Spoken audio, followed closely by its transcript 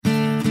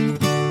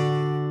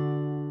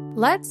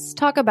Let's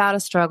talk about a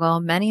struggle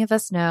many of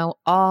us know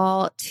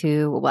all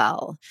too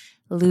well,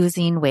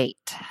 losing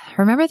weight.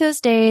 Remember those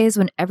days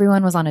when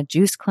everyone was on a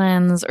juice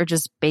cleanse or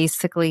just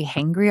basically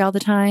hangry all the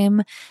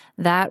time?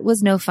 That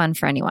was no fun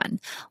for anyone.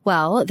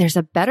 Well, there's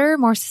a better,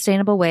 more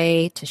sustainable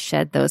way to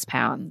shed those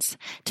pounds.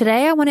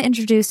 Today, I want to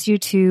introduce you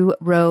to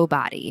Ro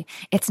Body.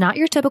 It's not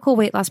your typical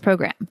weight loss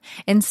program.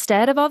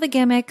 Instead of all the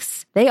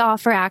gimmicks, they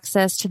offer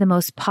access to the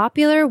most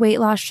popular weight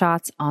loss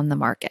shots on the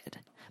market.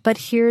 But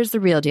here's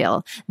the real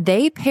deal.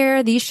 They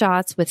pair these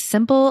shots with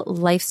simple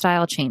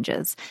lifestyle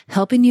changes,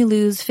 helping you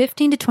lose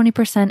 15 to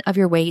 20% of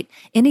your weight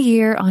in a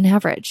year on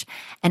average,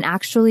 and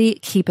actually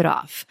keep it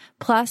off.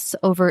 Plus,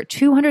 over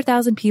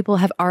 200,000 people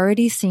have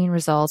already seen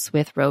results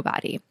with Ro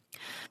Body.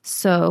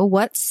 So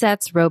what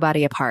sets Ro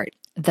Body apart?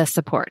 The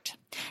support.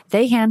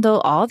 They handle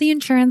all the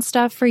insurance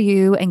stuff for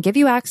you and give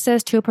you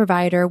access to a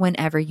provider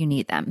whenever you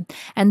need them.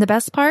 And the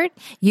best part,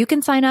 you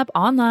can sign up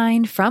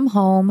online from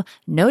home,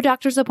 no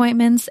doctor's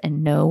appointments,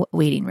 and no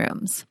waiting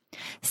rooms.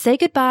 Say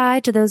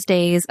goodbye to those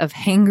days of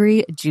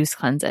hangry juice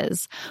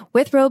cleanses.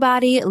 With Ro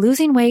Body,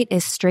 losing weight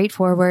is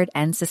straightforward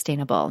and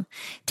sustainable.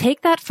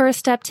 Take that first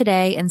step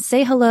today and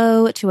say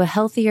hello to a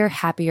healthier,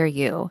 happier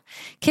you.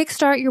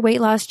 Kickstart your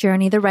weight loss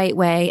journey the right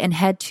way and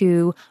head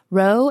to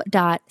ro.co/IDO.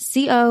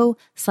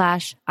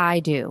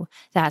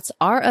 That's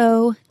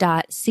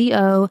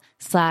ro.co/IDO.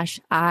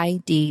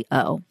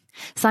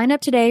 Sign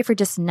up today for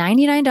just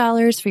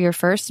 $99 for your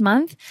first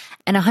month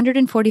and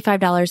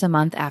 $145 a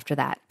month after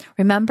that.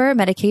 Remember,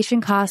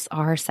 medication costs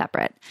are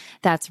separate.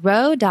 That's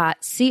ro.co/IDO.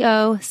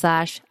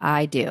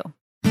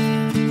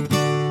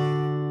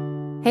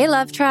 Hey,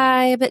 Love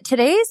Tribe.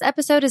 Today's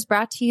episode is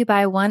brought to you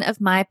by one of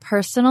my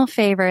personal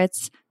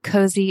favorites,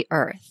 Cozy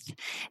Earth.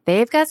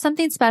 They've got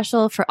something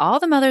special for all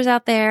the mothers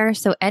out there,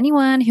 so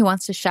anyone who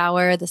wants to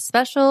shower the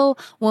special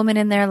woman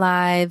in their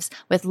lives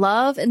with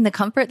love and the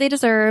comfort they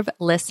deserve,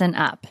 listen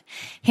up.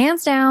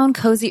 Hands down,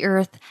 Cozy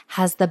Earth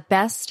has the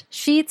best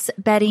sheets,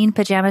 bedding,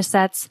 pajama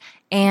sets,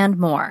 and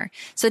more.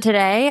 So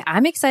today,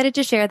 I'm excited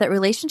to share that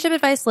Relationship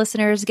Advice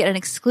listeners get an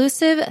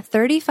exclusive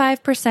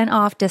 35%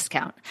 off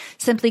discount.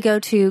 Simply go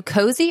to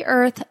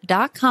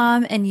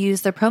CozyEarth.com and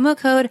use the promo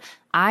code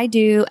I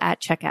do at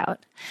checkout.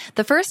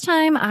 The first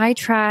time I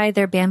tried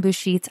their bamboo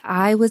sheets,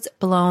 I was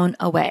blown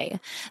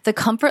away. The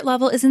comfort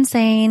level is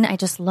insane. I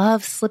just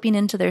love slipping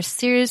into their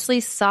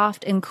seriously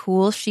soft and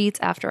cool sheets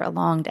after a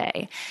long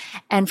day.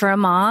 And for a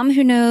mom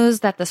who knows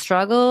that the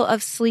struggle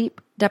of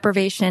sleep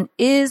deprivation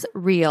is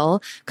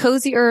real,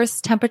 Cozy Earth's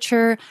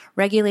temperature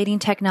regulating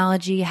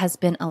technology has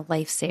been a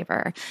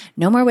lifesaver.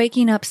 No more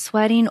waking up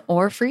sweating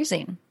or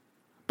freezing.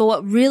 But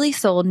what really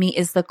sold me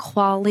is the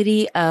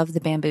quality of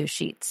the bamboo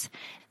sheets.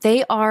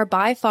 They are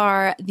by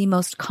far the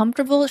most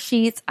comfortable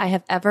sheets I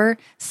have ever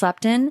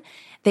slept in.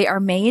 They are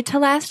made to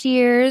last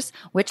years,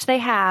 which they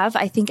have.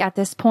 I think at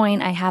this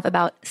point, I have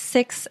about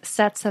 6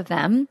 sets of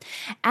them.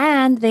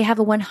 And they have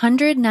a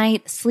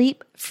 100-night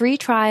sleep-free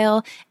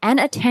trial and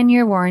a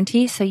 10-year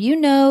warranty, so you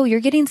know you're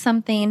getting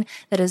something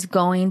that is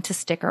going to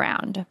stick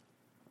around.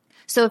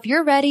 So if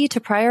you're ready to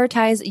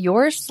prioritize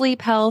your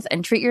sleep health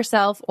and treat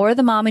yourself or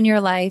the mom in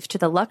your life to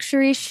the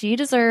luxury she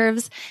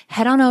deserves,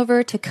 head on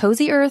over to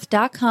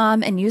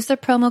CozyEarth.com and use the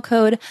promo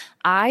code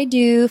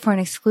IDO for an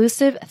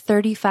exclusive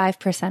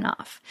 35%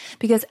 off.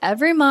 Because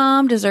every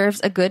mom deserves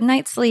a good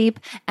night's sleep,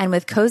 and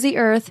with Cozy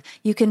Earth,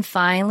 you can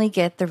finally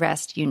get the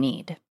rest you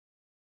need.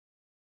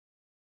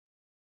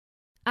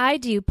 I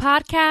Do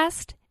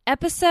Podcast,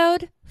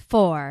 Episode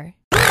 4.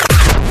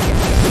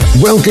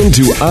 Welcome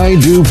to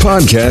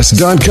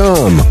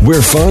IDoPodcast.com,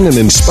 where fun and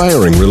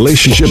inspiring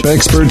relationship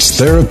experts,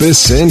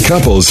 therapists, and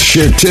couples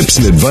share tips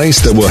and advice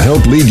that will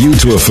help lead you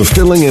to a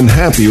fulfilling and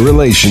happy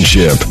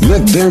relationship.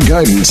 Let their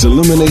guidance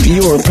illuminate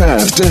your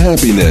path to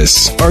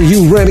happiness. Are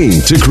you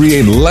ready to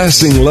create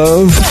lasting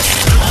love?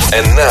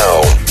 And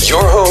now,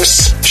 your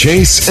hosts,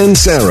 Chase and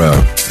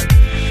Sarah.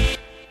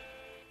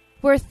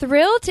 We're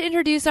thrilled to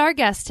introduce our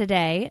guest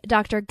today,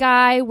 Dr.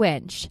 Guy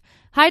Winch.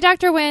 Hi,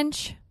 Dr.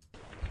 Winch.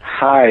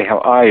 Hi, how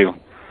are you?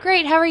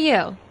 Great, how are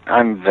you?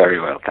 I'm very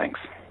well, thanks.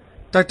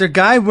 Dr.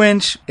 Guy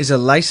Winch is a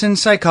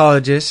licensed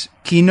psychologist,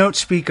 keynote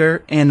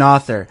speaker, and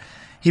author.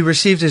 He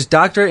received his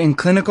doctorate in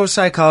clinical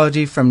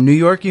psychology from New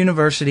York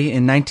University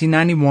in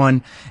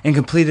 1991 and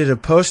completed a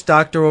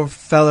postdoctoral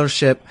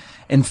fellowship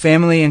in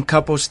family and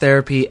couples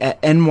therapy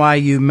at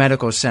NYU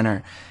Medical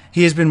Center.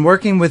 He has been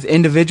working with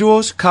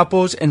individuals,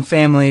 couples, and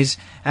families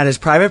at his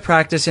private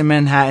practice in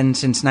Manhattan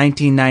since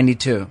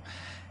 1992.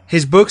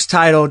 His books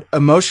titled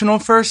Emotional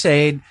First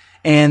Aid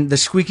and The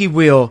Squeaky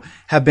Wheel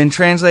have been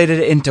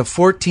translated into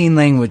 14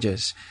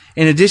 languages.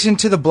 In addition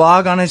to the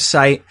blog on his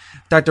site,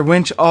 Dr.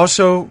 Winch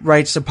also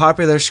writes the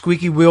popular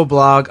Squeaky Wheel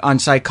blog on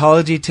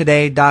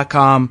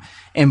psychologytoday.com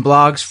and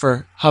blogs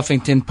for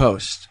Huffington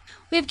Post.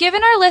 We've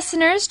given our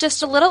listeners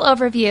just a little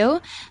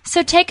overview,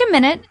 so take a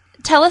minute,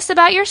 tell us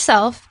about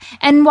yourself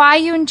and why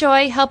you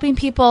enjoy helping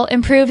people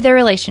improve their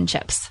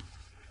relationships.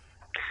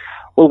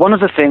 Well, one of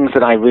the things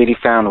that I really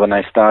found when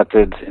I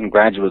started in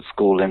graduate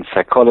school in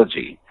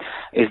psychology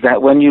is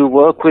that when you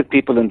work with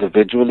people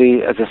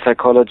individually as a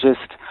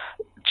psychologist,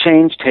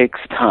 change takes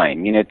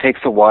time. It takes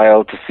a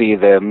while to see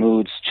their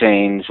moods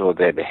change or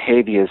their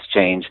behaviors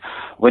change.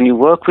 When you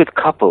work with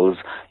couples,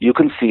 you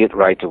can see it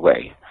right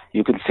away.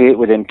 You can see it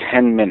within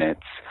 10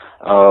 minutes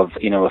of,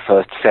 a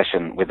first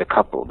session with a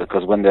couple,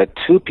 because when there are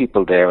two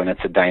people there and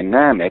it's a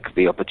dynamic,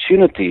 the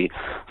opportunity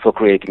for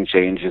creating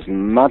change is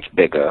much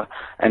bigger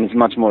and is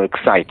much more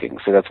exciting.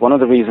 So that's one of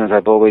the reasons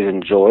I've always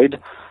enjoyed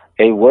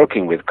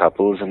working with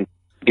couples, and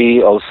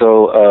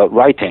also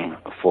writing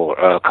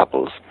for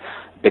couples,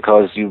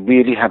 because you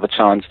really have a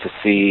chance to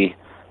see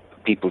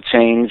people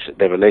change,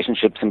 their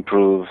relationships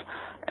improve,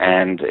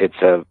 and it's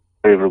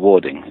very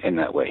rewarding in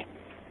that way.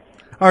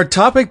 Our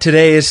topic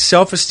today is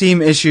self-esteem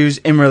issues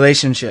in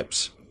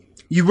relationships.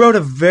 You wrote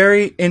a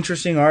very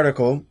interesting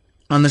article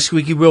on the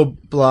Squeaky Wheel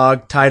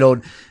blog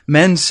titled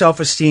 "Men's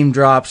Self-Esteem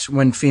Drops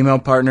When Female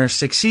Partners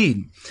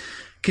Succeed."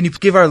 Can you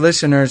give our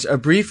listeners a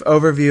brief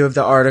overview of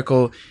the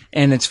article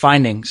and its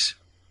findings?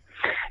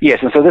 Yes,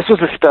 and so this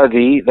was a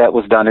study that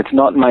was done. It's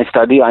not my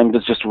study. I'm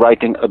just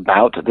writing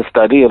about the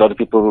study. A lot of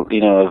people,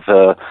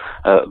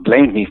 have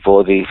blamed me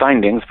for the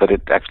findings, but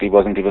it actually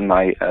wasn't even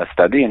my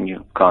study, and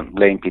you can't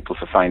blame people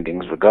for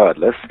findings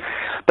regardless.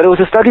 But it was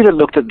a study that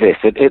looked at this.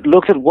 It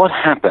looked at what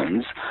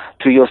happens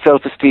to your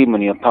self-esteem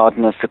when your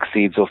partner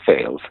succeeds or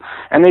fails.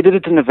 And they did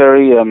it in a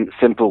very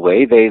simple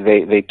way.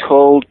 They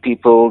told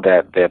people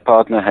that their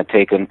partner had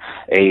taken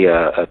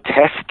a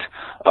test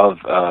of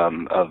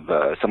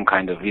some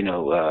kind of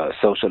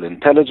social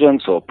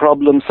intelligence or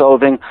problem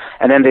solving,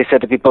 and then they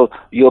said to people,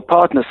 your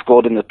partner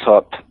scored in the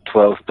top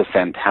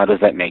 12%, how does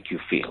that make you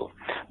feel?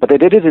 But they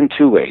did it in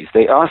two ways.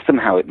 They asked them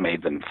how it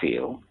made them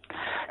feel,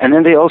 and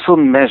then they also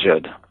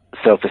measured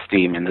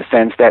self-esteem in the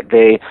sense that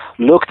they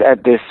looked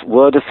at this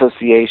word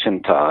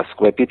association task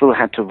where people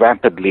had to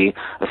rapidly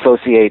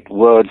associate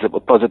words that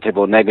were positive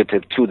or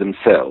negative to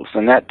themselves.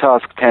 And that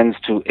task tends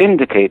to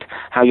indicate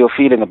how you're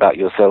feeling about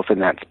yourself in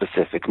that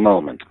specific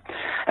moment.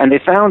 And they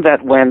found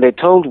that when they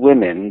told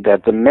women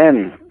that the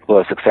men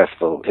were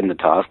successful in the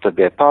task, that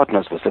their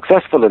partners were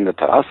successful in the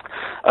task,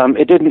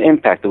 it didn't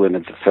impact the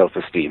women's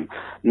self-esteem,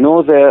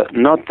 not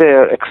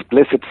their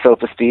explicit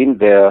self-esteem,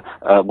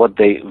 what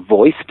they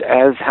voiced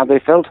as how they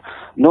felt,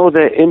 nor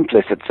their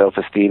implicit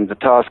self-esteem, the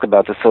task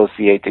about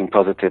associating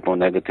positive or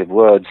negative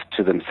words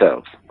to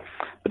themselves.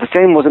 But the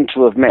same wasn't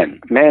true of men.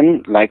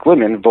 Men, like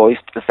women,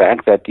 voiced the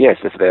fact that, yes,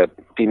 if their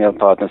female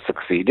partner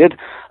succeeded,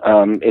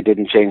 it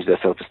didn't change their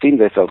self-esteem.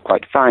 They felt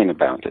quite fine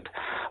about it.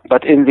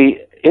 But in the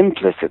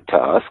implicit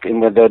task, in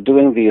where they're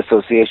doing the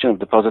association of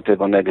the positive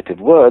or negative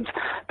words,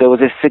 there was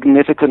a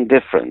significant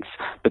difference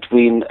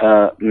between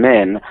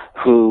men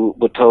who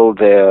were told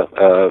their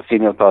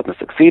female partner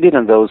succeeded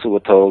and those who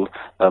were told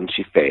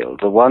she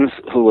failed. The ones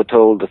who were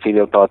told the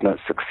female partner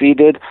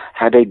succeeded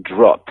had a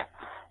drop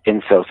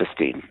in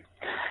self-esteem.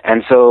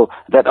 And so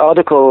the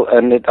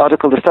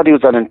study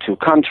was done in 2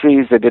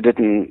 countries. They did it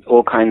in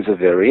all kinds of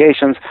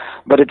variations,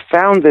 but it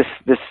found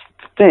this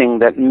thing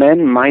that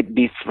men might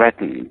be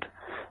threatened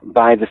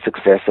by the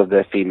success of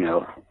their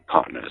female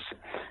partners.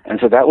 And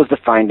so that was the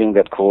finding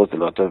that caused a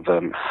lot of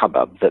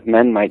hubbub, that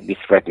men might be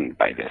threatened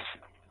by this.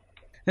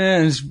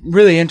 And it's a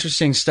really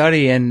interesting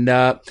study. And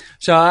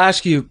so I'll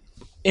ask you,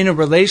 in a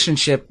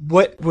relationship,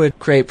 what would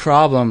create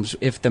problems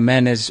if the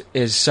man is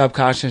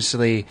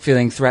subconsciously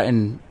feeling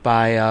threatened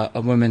by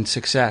a woman's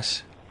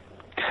success?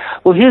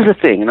 Well, here's the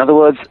thing. In other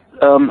words,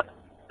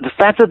 the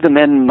fact that the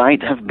men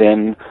might have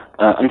been,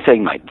 I'm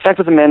saying might, the fact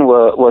that the men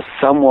were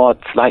somewhat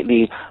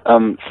slightly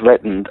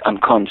threatened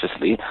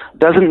unconsciously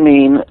doesn't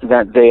mean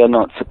that they are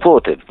not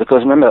supportive, because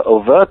remember,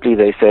 overtly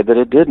they said that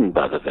it didn't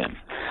bother them.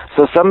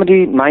 So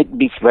somebody might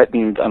be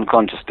threatened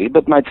unconsciously,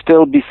 but might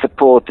still be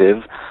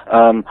supportive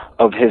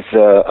of his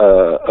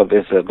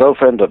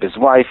girlfriend, of his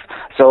wife.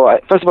 So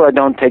first of all, I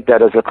don't take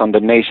that as a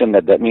condemnation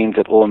that means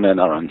that all men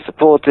are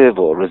unsupportive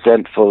or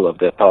resentful of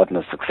their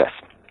partner's success.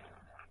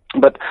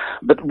 But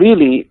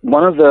really,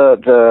 one of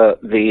the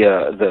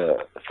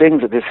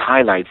things that this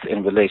highlights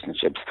in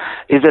relationships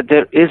is that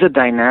there is a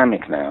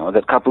dynamic now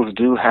that couples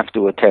do have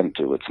to attend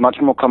to. It's much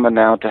more common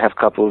now to have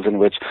couples in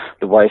which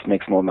the wife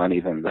makes more money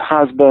than the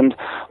husband,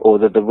 or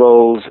that the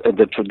roles,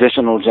 the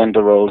traditional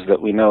gender roles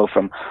that we know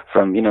from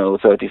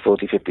 30,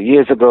 40, 50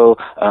 years ago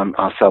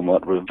are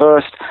somewhat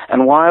reversed.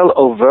 And while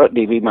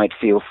overtly we might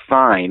feel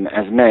fine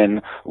as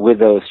men with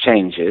those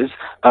changes,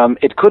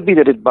 it could be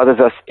that it bothers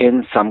us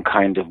in some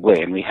kind of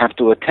way, and we have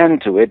to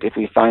attend to it if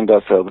we find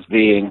ourselves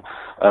being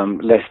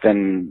less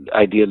than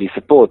ideally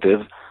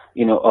supportive,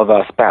 of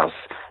our spouse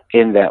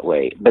in that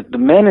way. But the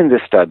men in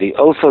this study,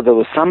 also there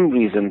was some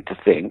reason to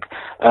think,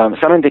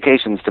 some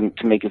indications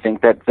to make you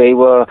think that they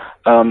were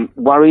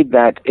worried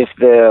that if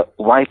their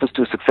wife was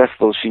too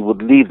successful, she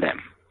would leave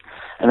them.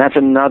 And that's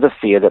another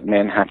fear that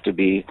men have to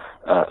be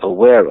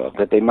aware of,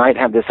 that they might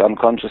have this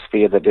unconscious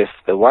fear that if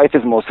the wife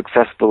is more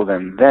successful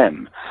than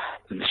them,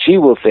 she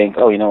will think,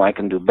 I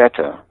can do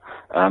better,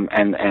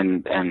 and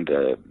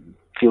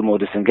feel more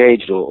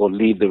disengaged or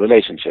leave the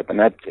relationship. And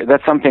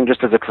that's something,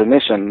 just as a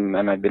clinician,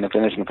 and I've been a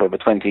clinician for over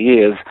 20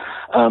 years,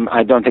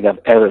 I don't think I've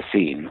ever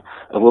seen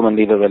a woman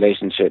leave a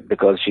relationship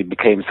because she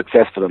became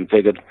successful and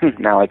figured,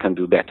 now I can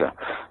do better.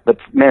 But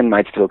men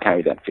might still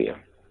carry that fear.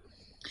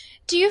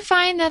 Do you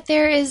find that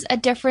there is a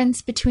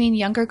difference between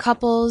younger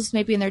couples,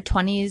 maybe in their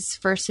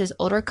 20s, versus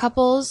older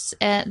couples,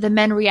 the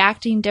men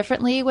reacting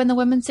differently when the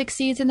woman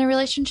succeeds in the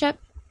relationship?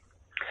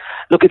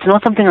 Look, it's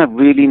not something I've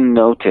really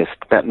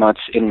noticed that much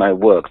in my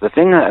work.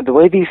 The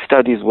way these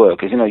studies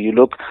work is, you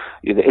look,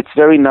 it's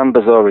very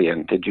numbers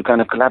oriented. You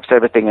kind of collapse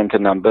everything into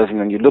numbers, and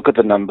then you look at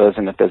the numbers,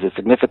 and if there's a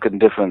significant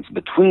difference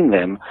between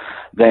them,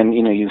 then,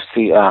 you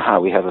see,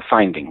 we have a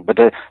finding. But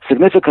a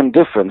significant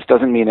difference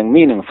doesn't mean a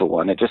meaningful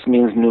one. It just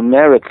means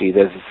numerically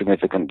there's a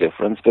significant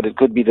difference, but it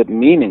could be that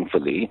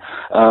meaningfully,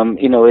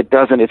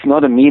 it's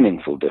not a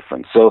meaningful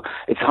difference. So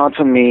it's hard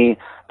for me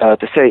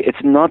to say.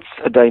 It's not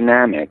a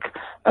dynamic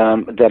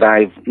that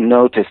I've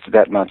noticed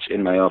that much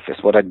in my office.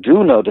 What I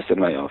do notice in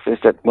my office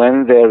that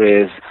when there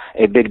is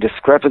a big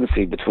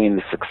discrepancy between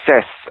the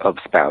success of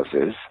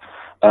spouses,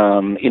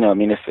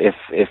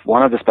 if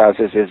one of the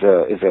spouses is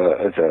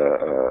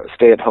a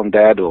stay-at-home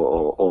dad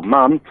or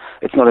mom,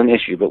 it's not an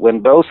issue. But when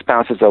both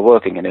spouses are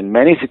working, and in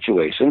many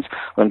situations,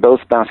 when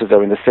both spouses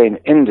are in the same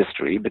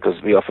industry, because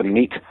we often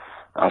meet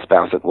our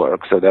spouse at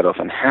work, so that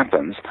often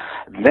happens,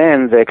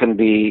 then there can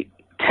be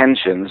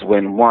tensions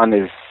when one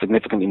is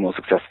significantly more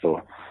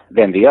successful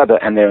than the other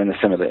and they're in a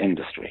similar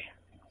industry.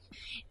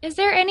 Is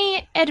there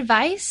any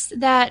advice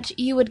that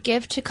you would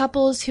give to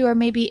couples who are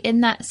maybe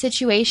in that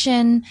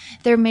situation?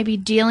 They're maybe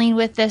dealing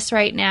with this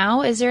right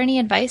now. Is there any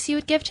advice you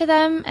would give to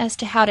them as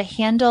to how to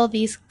handle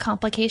these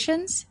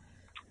complications?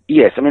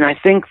 Yes, I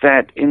think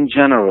that in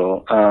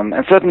general,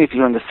 and certainly if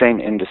you're in the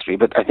same industry,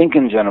 but I think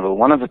in general,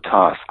 one of the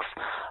tasks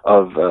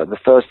of the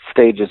first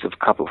stages of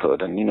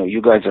couplehood, and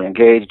you guys are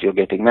engaged, you're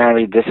getting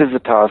married, this is a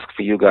task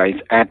for you guys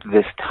at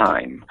this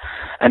time,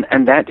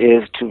 and that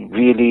is to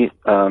really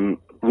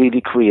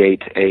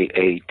create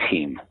a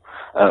team.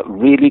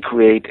 Really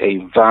create a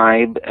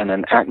vibe and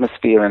an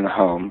atmosphere in the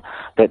home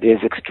that is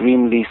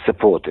extremely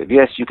supportive.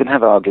 Yes, you can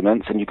have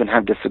arguments and you can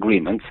have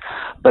disagreements,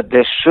 but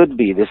there should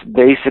be this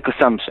basic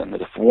assumption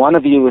that if one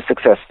of you is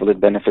successful,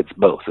 it benefits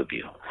both of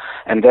you.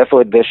 And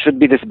therefore, there should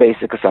be this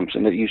basic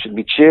assumption that you should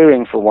be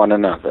cheering for one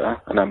another,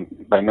 and I'm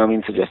by no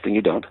means suggesting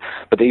you don't,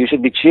 but that you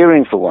should be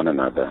cheering for one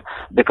another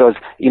because,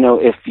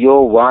 if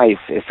your wife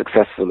is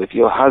successful, if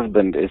your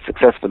husband is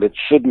successful, it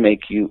should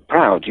make you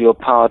proud. You're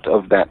part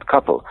of that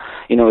couple.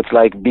 It's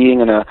like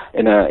being in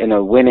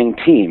a winning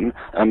team.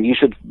 You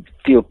should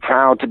feel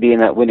proud to be in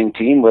that winning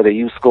team, whether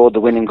you scored the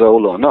winning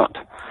goal or not.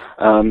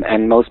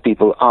 And most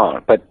people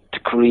are. But to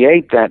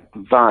create that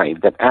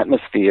vibe, that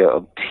atmosphere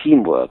of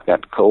teamwork,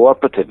 that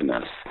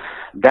cooperativeness,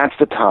 that's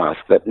the task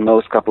that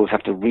most couples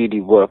have to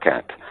really work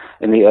at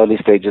in the early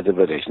stages of the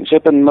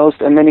relationship. And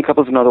many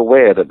couples are not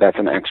aware that that's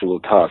an actual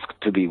task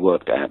to be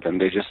worked at,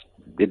 and it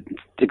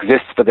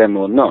exists for them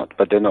or not,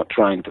 but they're not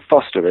trying to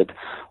foster it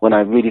when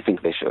I really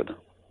think they should.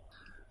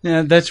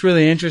 Yeah, that's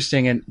really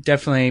interesting and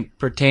definitely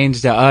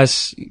pertains to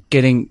us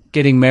getting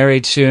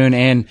married soon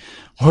and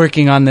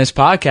working on this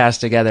podcast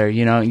together.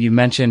 You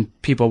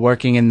mentioned people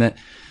working in the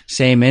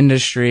same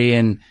industry,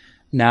 and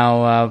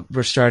now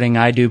we're starting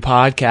I Do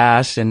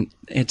Podcasts, and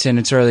it's in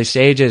its early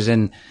stages,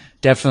 and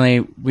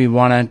definitely we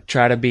want to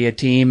try to be a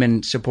team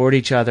and support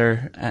each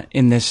other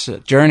in this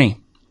journey.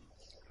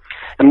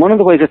 And one of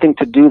the ways I think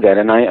to do that,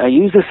 and I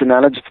use this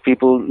analogy for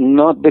people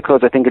not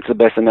because I think it's the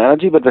best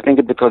analogy, but I think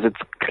it because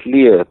it's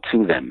clear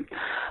to them.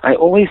 I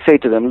always say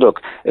to them,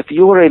 look, if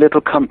you were a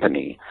little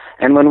company,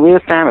 and when we're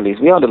families,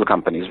 we are little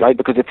companies, right?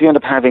 Because if you end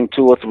up having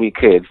 2 or 3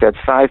 kids, that's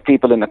 5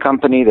 people in the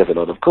company, there's a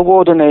lot of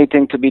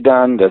coordinating to be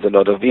done, there's a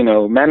lot of,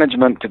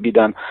 management to be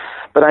done.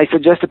 But I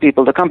suggest to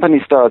people the company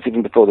starts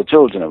even before the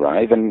children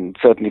arrive, and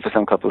certainly for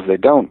some couples they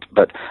don't,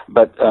 but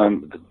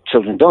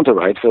children don't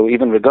arrive, so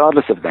even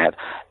regardless of that,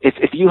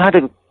 if you had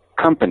a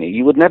company,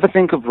 you would never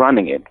think of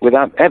running it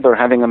without ever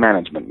having a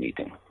management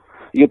meeting.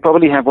 You'd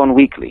probably have one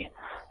weekly.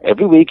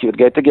 Every week you would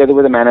get together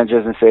with the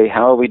managers and say,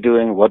 how are we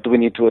doing? What do we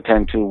need to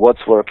attend to?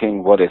 What's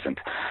working? What isn't?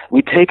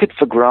 We take it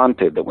for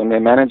granted that when we're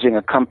managing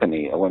a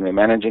company or when we're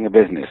managing a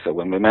business or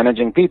when we're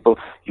managing people,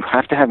 you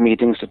have to have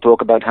meetings to talk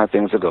about how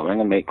things are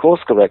going and make course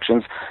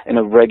corrections in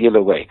a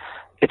regular way.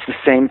 It's the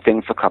same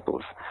thing for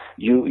couples.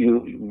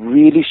 You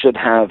really should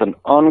have an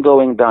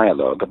ongoing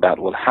dialogue about,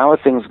 well, how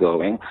are things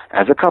going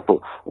as a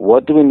couple?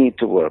 What do we need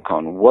to work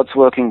on? What's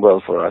working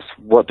well for us?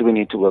 What do we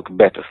need to work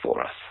better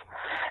for us?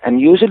 And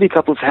usually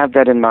couples have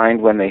that in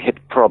mind when they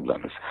hit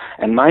problems.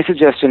 And my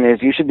suggestion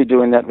is you should be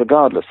doing that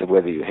regardless of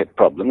whether you hit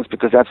problems,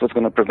 because that's what's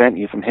going to prevent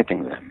you from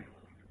hitting them.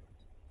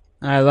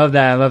 I love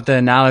that. I love the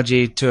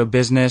analogy to a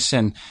business,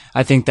 and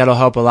I think that'll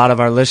help a lot of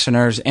our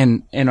listeners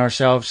and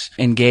ourselves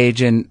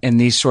engage in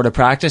these sort of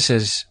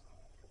practices.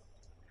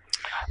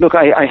 Look,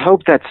 I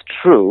hope that's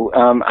true.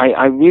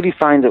 I really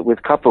find that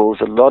with couples,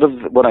 a lot of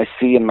what I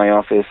see in my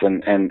office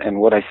and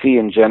what I see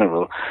in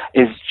general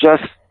is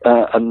just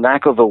a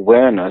lack of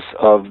awareness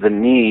of the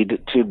need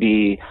to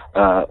be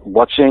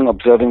watching,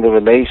 observing the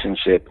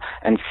relationship,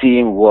 and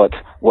seeing what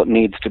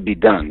needs to be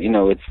done.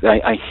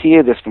 I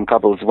hear this from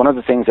couples. One of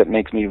the things that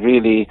makes me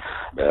really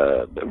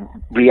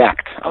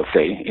react, I'll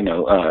say,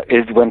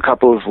 is when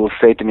couples will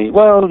say to me,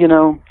 well,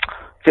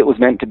 if it was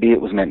meant to be,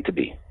 it was meant to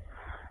be.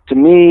 To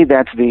me,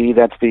 that's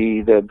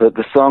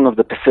the song of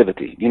the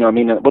passivity.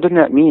 What doesn't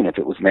that mean? If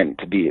it was meant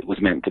to be, it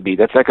was meant to be.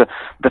 That's like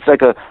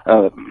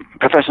a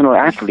professional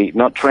athlete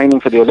not training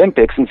for the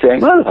Olympics and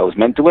saying, well, if I was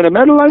meant to win a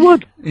medal, I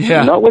would.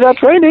 Yeah. Not without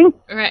training.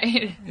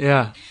 Right.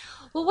 Yeah.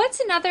 Well, what's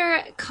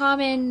another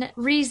common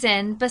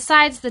reason,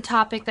 besides the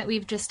topic that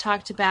we've just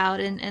talked about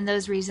and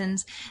those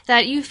reasons,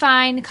 that you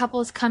find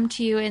couples come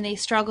to you and they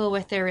struggle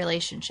with their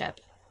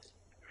relationship?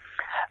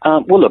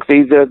 Well, look,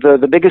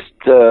 the biggest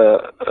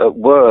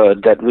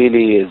word that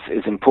really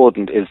is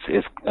important is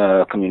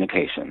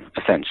communication,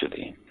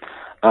 essentially,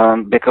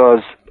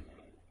 because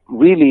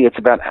really it's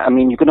about.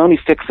 You can only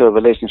fix a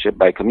relationship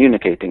by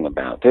communicating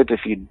about it.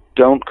 If you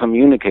don't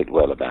communicate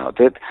well about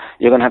it,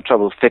 you're going to have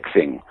trouble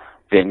fixing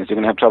things. You're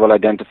going to have trouble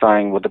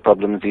identifying what the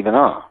problems even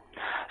are.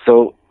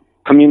 So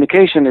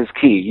communication is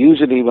key.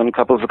 Usually when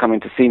couples are coming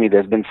to see me,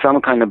 there's been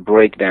some kind of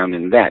breakdown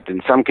in that.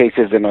 In some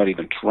cases, they're not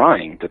even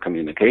trying to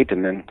communicate,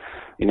 and then,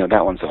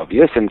 that one's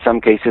obvious. In some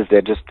cases, they're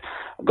just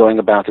going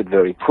about it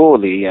very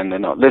poorly, and they're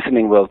not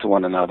listening well to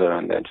one another,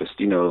 and they're just,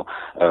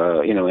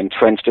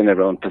 entrenched in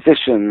their own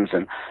positions.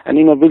 And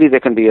really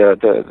there can be a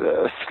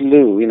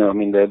slew,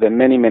 there are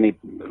many, many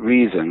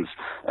reasons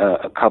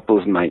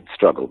couples might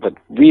struggle. But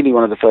really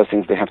one of the first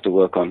things they have to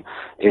work on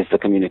is the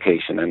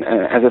communication. And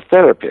as a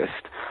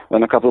therapist,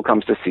 when a couple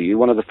comes to see you,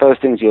 one of the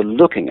first things you're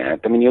looking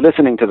at, you're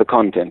listening to the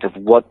content of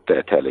what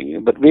they're telling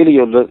you, but really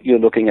you're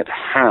looking at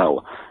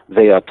how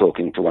they are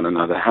talking to one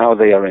another, how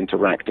they are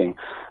interacting,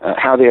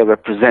 how they are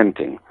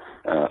representing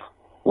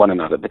one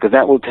another, because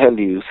that will tell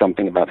you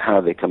something about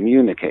how they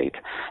communicate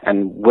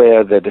and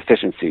where the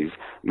deficiencies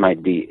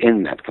might be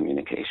in that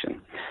communication.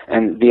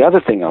 And the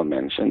other thing I'll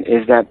mention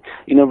is that,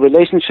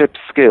 relationship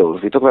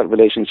skills, we talk about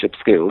relationship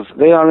skills,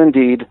 they are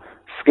indeed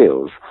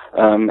skills.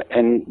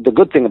 And the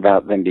good thing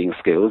about them being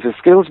skills is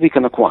skills we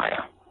can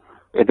acquire.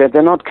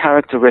 They're not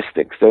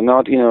characteristics. They're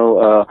not,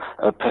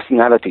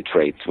 personality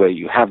traits where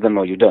you have them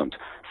or you don't.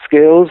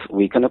 Skills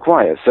we can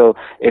acquire. So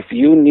if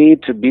you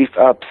need to beef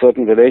up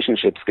certain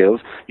relationship skills,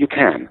 you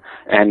can.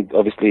 And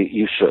obviously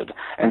you should.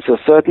 And so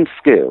certain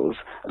skills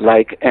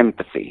like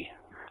empathy,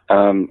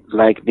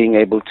 like being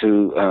able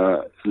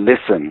to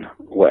listen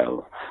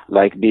well,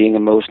 like being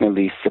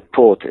emotionally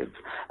supportive,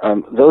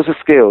 those are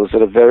skills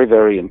that are very,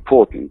 very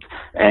important.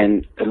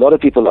 And a lot of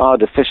people are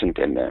deficient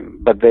in them,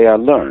 but they are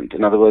learned.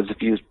 In other words,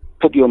 if you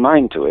put your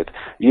mind to it,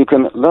 you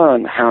can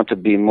learn how to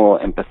be more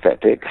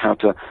empathetic, how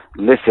to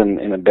listen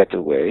in a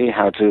better way,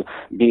 how to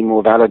be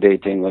more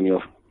validating when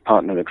your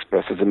partner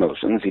expresses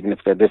emotions, even if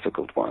they're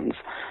difficult ones.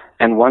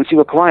 And once you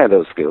acquire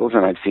those skills,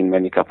 and I've seen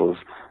many couples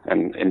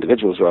and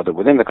individuals rather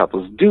within the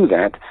couples do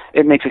that,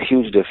 it makes a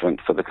huge difference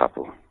for the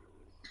couple.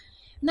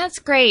 That's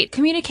great.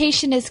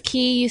 Communication is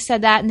key. You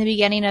said that in the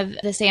beginning of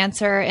this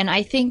answer. And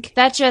I think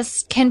that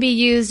just can be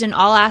used in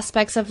all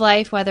aspects of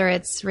life, whether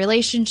it's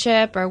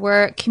relationship or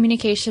work.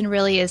 Communication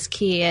really is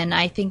key. And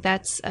I think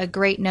that's a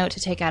great note to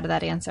take out of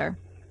that answer.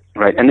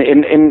 Right. And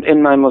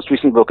in my most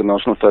recent book,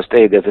 Emotional First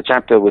Aid, there's a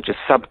chapter which is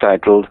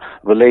subtitled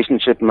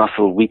Relationship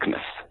Muscle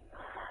Weakness.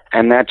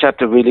 And that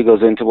chapter really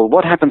goes into, well,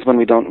 what happens when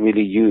we don't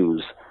really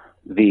use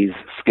these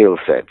skill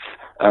sets?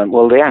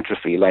 Well, they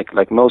atrophy,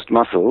 like most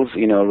muscles,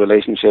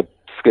 relationship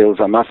skills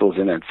are muscles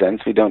in that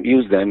sense. We don't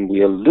use them,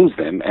 we'll lose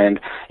them. And,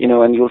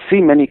 and you'll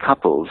see many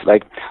couples,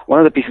 like one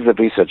of the pieces of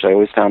research I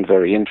always found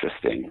very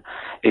interesting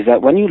is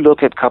that when you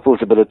look at couples'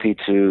 ability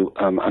to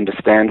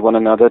understand one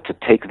another, to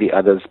take the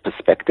other's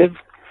perspective,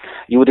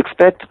 you would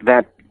expect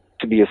that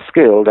to be a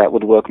skill that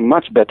would work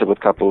much better with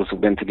couples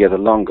who've been together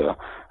longer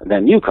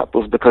than new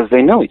couples because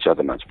they know each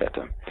other much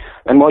better.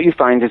 And what you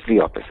find is the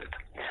opposite.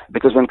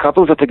 Because when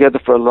couples are together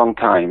for a long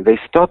time, they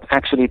stop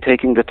actually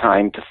taking the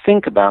time to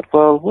think about,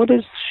 well, what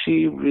does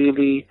she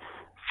really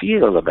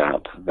feel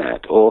about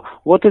that? Or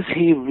what does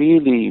he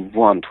really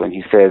want when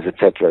he says, et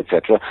cetera, et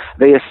cetera?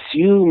 They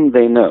assume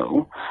they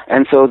know,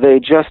 and so they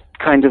just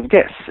kind of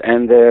guess,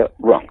 and they're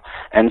wrong.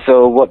 And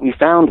so what we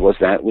found was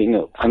that we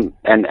know,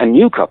 and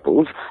new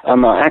couples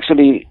are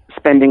actually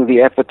spending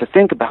the effort to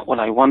think about, well,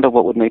 I wonder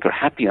what would make her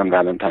happy on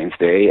Valentine's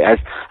Day, as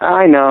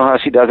I know how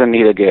she doesn't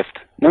need a gift.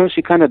 No,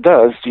 she kind of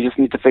does. You just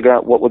need to figure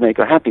out what would make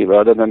her happy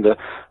rather than the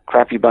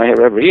crap you buy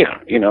her every year.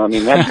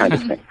 That kind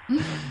of thing.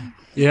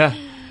 Yeah.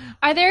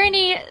 Are there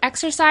any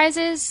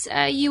exercises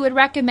you would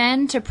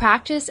recommend to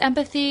practice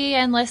empathy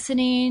and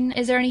listening?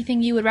 Is there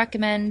anything you would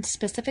recommend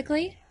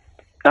specifically?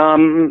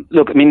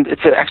 Look,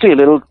 it's actually a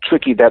little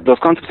tricky that those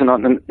concepts are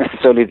not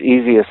necessarily the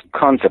easiest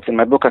concepts. In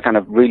my book, I kind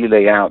of really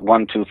lay out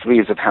 1, 2,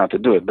 3s of how to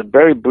do it. But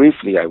very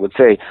briefly, I would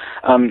say,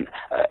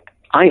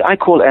 I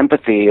call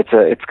empathy,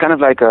 it's kind of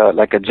like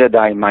a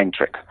Jedi mind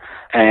trick.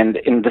 And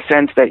in the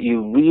sense that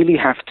you really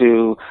have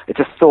to, it's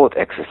a thought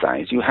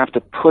exercise. You have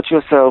to put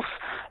yourself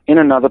in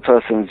another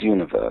person's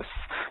universe.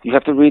 you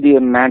have to really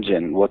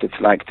imagine what it's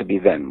like to be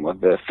them,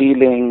 what they're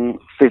feeling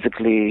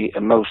physically,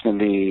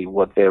 emotionally,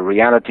 what their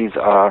realities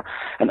are.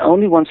 And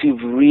only once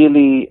you've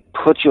really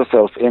put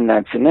yourself in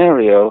that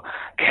scenario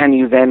can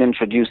you then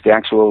introduce the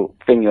actual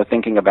thing you're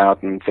thinking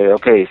about and say,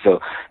 okay, so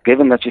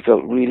given that you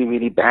felt really,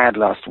 really bad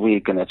last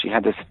week and that you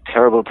had this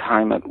terrible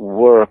time at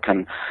work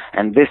and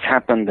this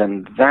happened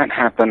and that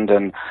happened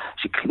and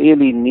she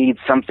clearly needs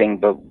something,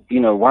 but,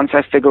 once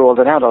I figure all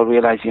that out, I'll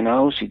realize,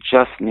 she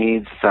just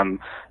needs some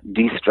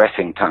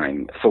de-stressing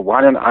time. So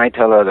why don't I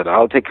tell her that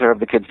I'll take care of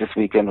the kids this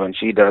weekend when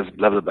she does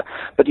blah, blah, blah.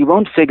 But you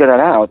won't figure that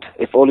out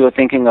if all you're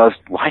thinking is,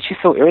 why is she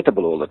so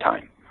irritable all the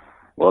time?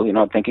 Well, you're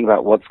not thinking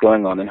about what's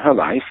going on in her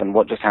life and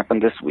what just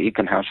happened this week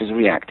and how she's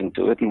reacting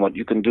to it and what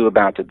you can do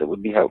about it that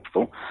would be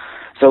helpful.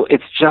 So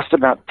it's just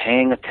about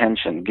paying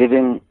attention,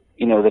 giving,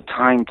 the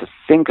time to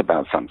think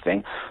about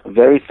something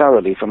very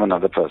thoroughly from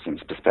another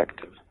person's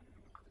perspective.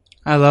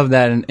 I love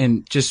that.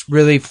 And just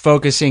really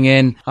focusing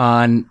in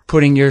on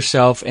putting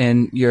yourself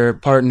in your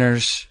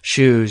partner's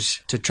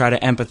shoes to try to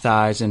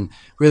empathize and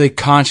really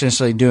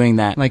consciously doing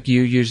that. Like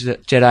you use the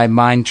Jedi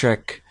mind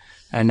trick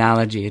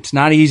analogy. It's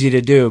not easy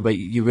to do, but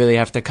you really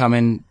have to come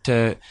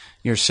into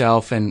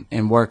yourself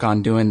and work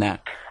on doing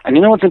that. And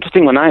you know what's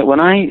interesting? When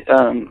I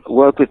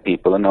work with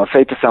people and I'll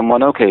say to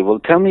someone, okay, well,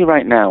 tell me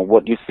right now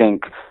what you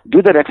think.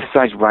 Do that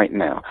exercise right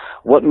now.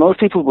 What most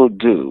people will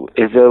do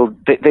is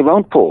they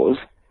won't pause.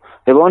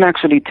 They won't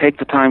actually take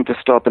the time to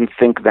stop and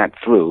think that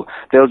through.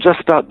 They'll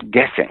just start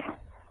guessing.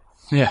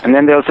 Yeah. And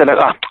then they'll say,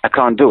 I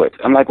can't do it.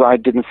 I'm like, well, I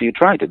didn't see you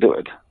try to do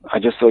it. I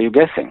just saw you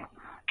guessing.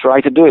 Try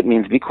to do it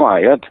means be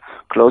quiet,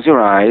 close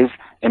your eyes,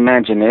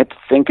 imagine it,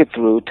 think it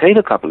through, take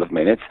a couple of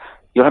minutes.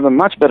 You'll have a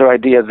much better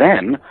idea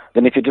then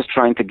than if you're just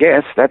trying to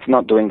guess. That's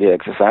not doing the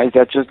exercise,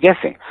 that's just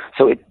guessing.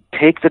 So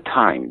take the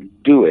time,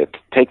 do it,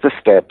 take the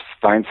steps,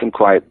 find some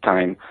quiet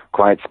time,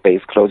 quiet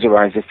space, close your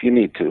eyes if you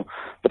need to,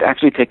 but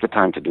actually take the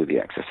time to do the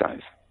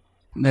exercise.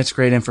 That's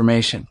great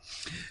information.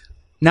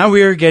 Now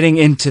we are getting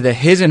into the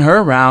his and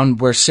her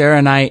round where Sarah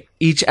and I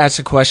each ask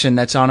a question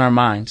that's on our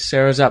minds.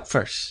 Sarah's up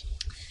first.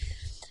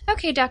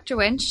 Okay, Dr.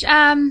 Winch.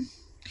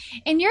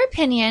 In your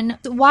opinion,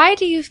 why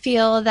do you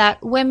feel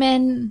that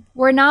women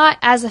were not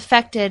as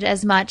affected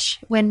as much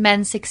when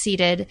men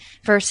succeeded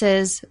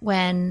versus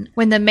when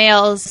the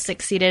males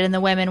succeeded and the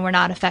women were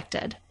not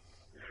affected?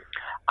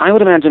 I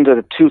would imagine there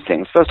are two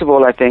things. First of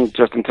all, I think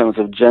just in terms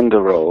of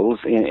gender roles,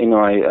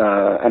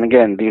 and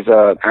again, these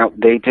are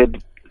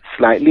outdated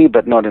slightly,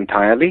 but not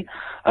entirely.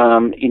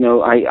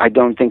 I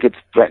don't think it's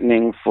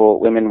threatening for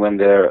women when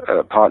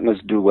their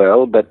partners do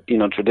well, but,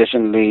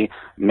 traditionally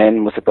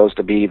men were supposed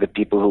to be the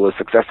people who were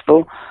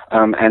successful.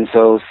 And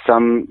so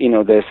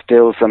there's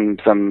still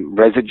some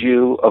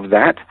residue of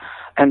that.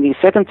 And the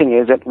second thing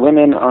is that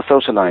women are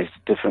socialized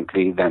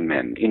differently than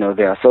men.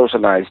 They are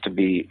socialized to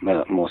be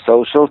more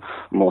social,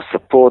 more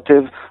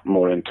supportive,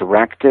 more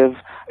interactive.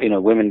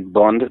 Women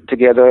bond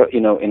together,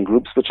 in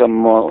groups which are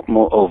more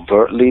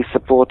overtly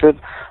supportive.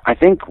 I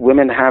think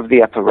women have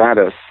the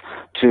apparatus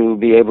to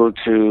be able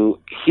to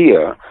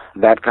hear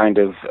that kind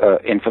of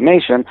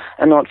information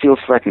and not feel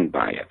threatened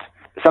by it.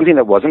 Something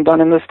that wasn't done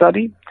in the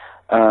study,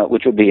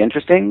 which would be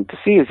interesting to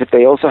see, is if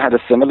they also had a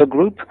similar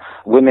group,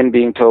 women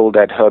being told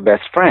that her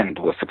best friend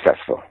was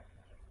successful.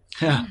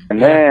 Yeah.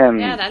 And then,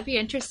 yeah, that'd be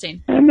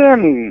interesting. And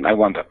then I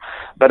wonder,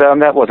 but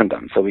that wasn't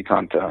done, so we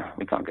can't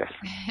guess.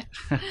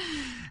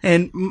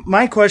 And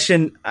my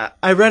question,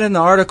 I read in the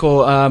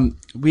article,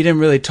 we didn't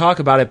really talk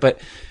about it, but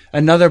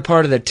another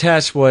part of the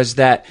test was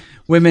that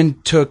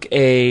women took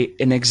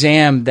an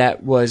exam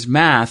that was a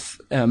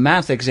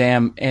math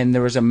exam, and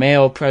there was a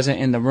male present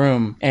in the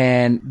room,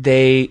 and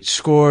they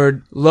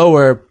scored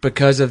lower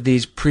because of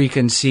these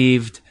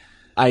preconceived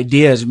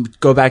ideas,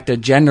 go back to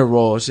gender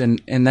roles,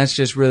 and that's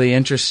just really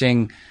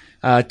interesting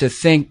to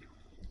think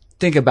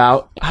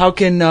about. How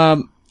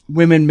can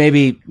women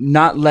maybe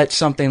not let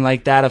something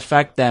like that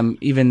affect them,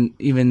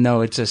 even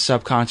though it's a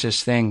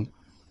subconscious thing?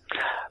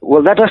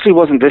 Well, that actually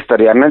wasn't this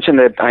study. I mentioned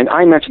it.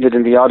 I mentioned it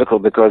in the article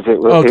because it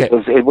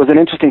was an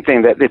interesting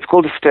thing. That it's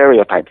called a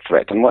stereotype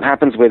threat. And what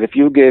happens if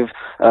you give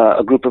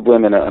a group of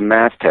women a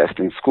math test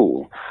in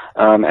school,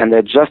 and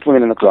they're just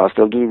women in the class,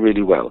 they'll do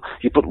really well.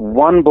 You put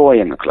one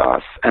boy in the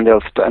class, and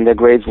their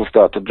grades will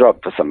start to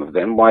drop for some of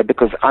them. Why?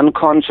 Because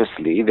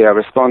unconsciously they are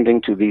responding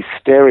to the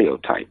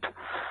stereotype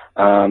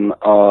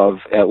of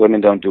women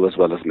don't do as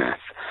well as math.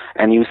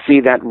 And you see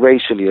that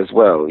racially as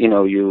well.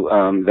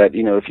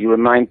 If you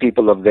remind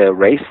people of their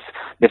race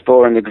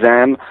before an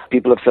exam,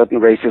 people of certain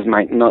races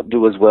might not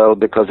do as well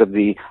because of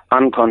the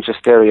unconscious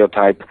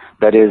stereotype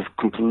that is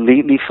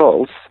completely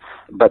false,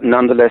 but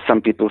nonetheless some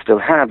people still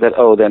have that,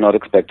 they're not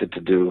expected to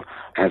do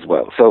as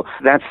well. So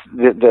that's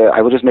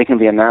I was just making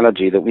the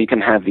analogy that we can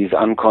have these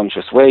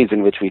unconscious ways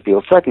in which we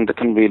feel threatened that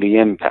can really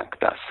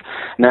impact us.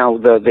 Now,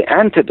 the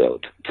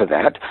antidote for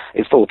that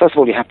is, first of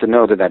all, you have to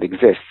know that that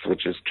exists,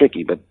 which is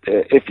tricky. But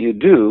if you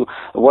do,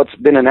 what's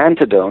been an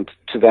antidote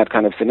to that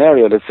kind of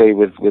scenario, let's say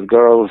with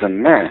girls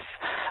and math,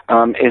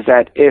 is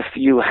that if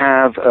you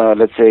have,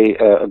 let's say,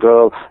 a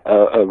girl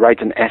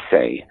write an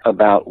essay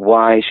about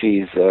why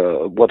she's,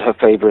 what her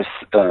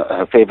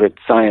favorite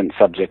science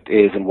subject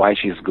is and why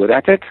she's good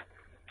at it,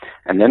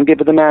 and then give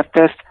her the math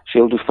test,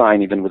 she'll do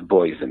fine even with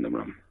boys in the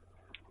room.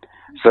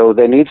 So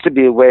there needs to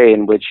be a way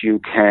in which you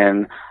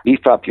can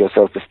beef up your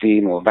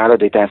self-esteem or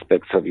validate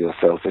aspects of your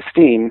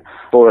self-esteem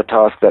for a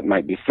task that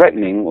might be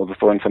threatening or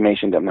for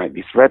information that might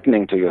be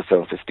threatening to your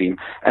self-esteem,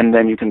 and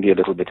then you can be a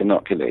little bit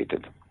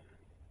inoculated.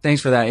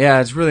 Thanks for that.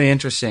 Yeah, it's really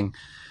interesting.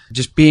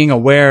 Just being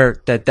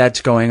aware that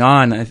that's going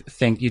on, I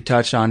think you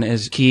touched on,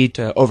 is key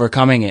to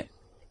overcoming it.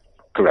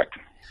 Correct.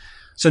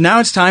 So now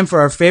it's time for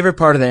our favorite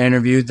part of the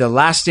interview, the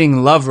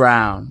lasting love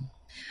round.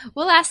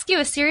 We'll ask you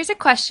a series of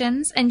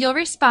questions, and you'll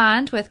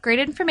respond with great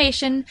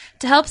information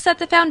to help set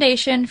the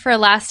foundation for a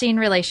lasting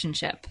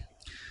relationship.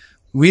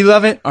 We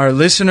love it. Our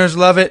listeners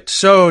love it.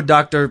 So,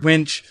 Dr.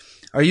 Winch,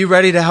 are you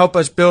ready to help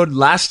us build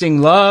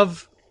lasting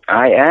love?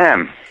 I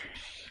am.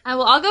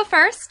 Well, I'll go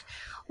first.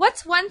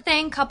 What's one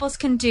thing couples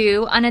can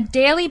do on a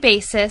daily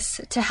basis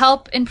to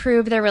help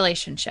improve their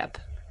relationship?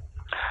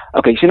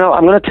 Okay,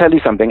 I'm going to tell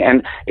you something,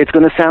 and it's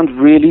going to sound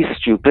really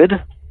stupid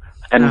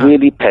and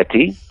really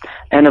petty.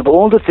 And of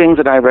all the things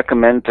that I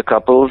recommend to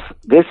couples,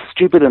 this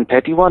stupid and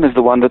petty one is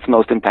the one that's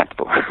most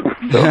impactful.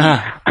 So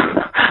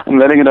I'm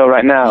letting you know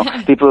right now.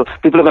 People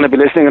are going to be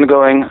listening and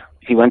going,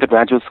 he went to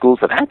graduate school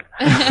for that?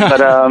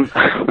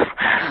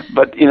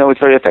 But it's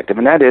very effective.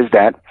 And that is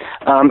that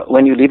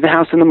when you leave the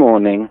house in the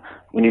morning,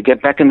 when you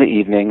get back in the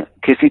evening,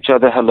 kiss each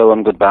other hello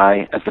and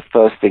goodbye as the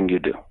first thing you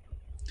do.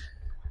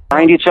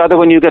 Find each other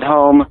when you get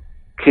home,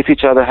 kiss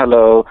each other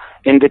hello,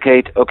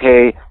 indicate,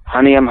 okay,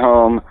 honey, I'm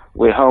home.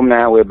 We're home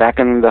now. We're back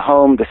in the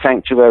home, the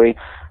sanctuary.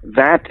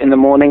 That in the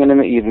morning and in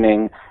the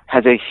evening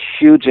has a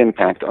huge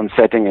impact on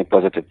setting a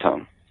positive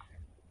tone.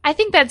 I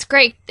think that's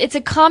great. It's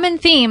a common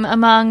theme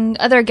among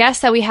other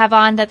guests that we have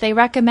on that they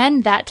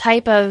recommend that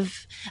type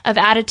of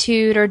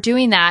attitude or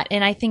doing that.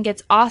 And I think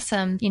it's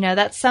awesome.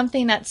 That's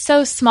something that's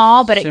so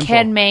small, but it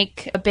can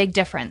make a big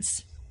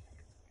difference.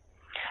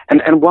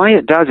 And why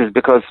it does is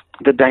because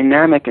the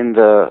dynamic in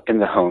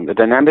the home, the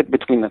dynamic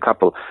between the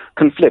couple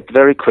can flip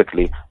very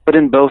quickly, but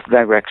in both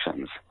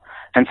directions.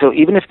 And so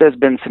even if there's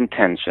been some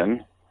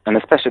tension, and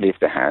especially if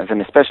there has,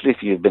 and especially if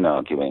you've been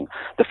arguing,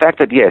 the fact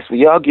that, yes,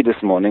 we argued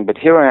this morning, but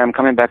here I am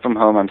coming back from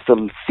home, I'm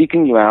still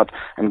seeking you out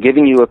and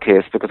giving you a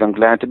kiss because I'm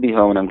glad to be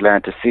home and I'm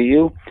glad to see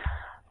you,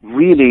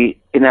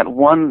 really, in that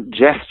one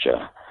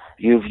gesture,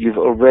 you've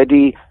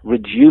already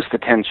reduced the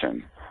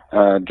tension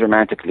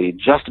dramatically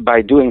just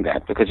by doing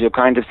that, because you're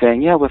kind of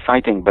saying, yeah, we're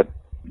fighting, but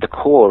the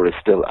core is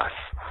still us.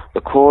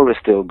 The core is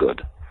still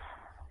good.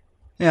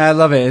 Yeah, I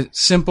love it.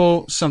 It's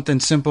simple, something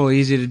simple,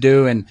 easy to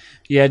do, and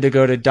you had to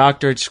go to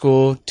doctorate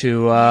school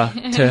to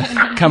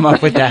come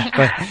up with that.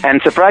 But and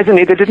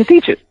surprisingly, they didn't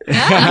teach it.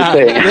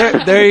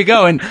 there you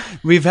go. And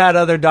we've had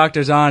other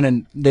doctors on,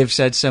 and they've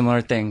said similar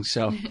things.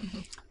 So,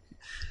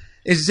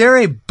 is there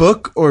a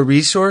book or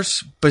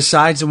resource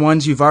besides the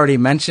ones you've already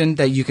mentioned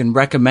that you can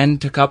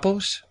recommend to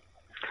couples?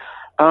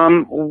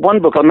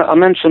 One book, I'll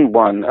mention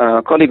one.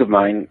 A colleague of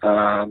mine,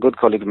 a good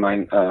colleague of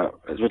mine,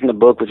 has written a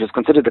book which is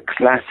considered a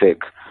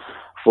classic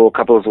for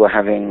couples who are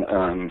having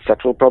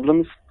sexual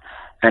problems,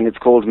 and it's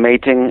called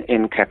Mating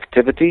in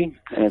Captivity,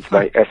 and it's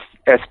by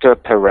Esther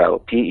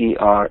Perel,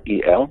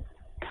 P-E-R-E-L.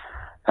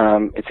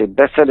 It's a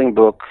best-selling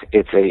book.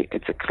 It's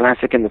a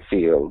classic in the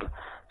field.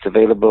 It's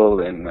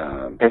available in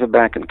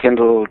paperback and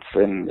Kindle.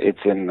 It's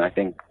in I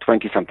think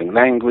 20-something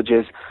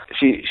languages.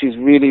 She's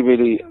really,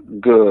 really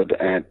good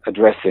at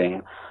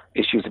addressing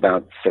issues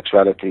about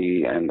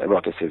sexuality and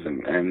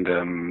eroticism,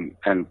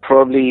 and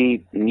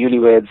probably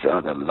newlyweds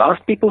are the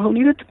last people who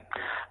need it.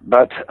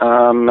 But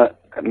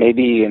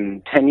maybe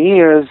in 10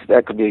 years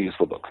that could be a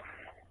useful book.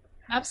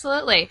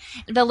 Absolutely.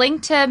 The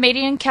link to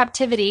Mating in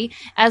Captivity,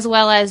 as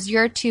well as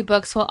your two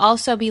books, will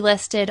also be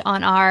listed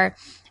on our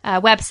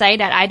website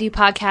at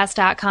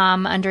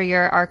idopodcast.com under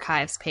your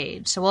archives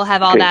page. So we'll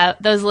have all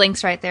those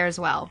links right there as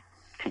well.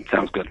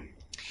 Sounds good.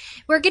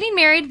 We're getting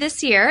married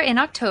this year in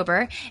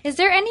October. Is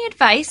there any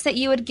advice that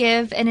you would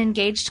give an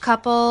engaged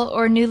couple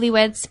or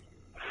newlyweds?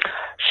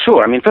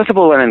 Sure. I mean, first of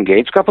all, an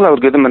engaged couple, I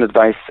would give them an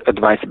advice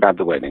about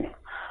the wedding.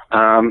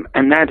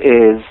 And that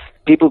is,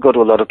 people go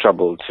to a lot of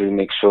trouble to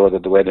make sure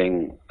that the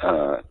wedding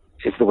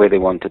is the way they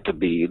want it to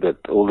be, that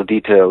all the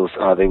details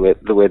are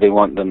the way they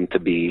want them to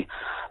be.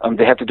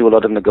 They have to do a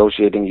lot of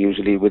negotiating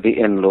usually with the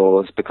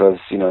in-laws because,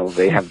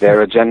 they have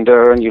their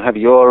agenda and you have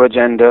your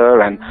agenda.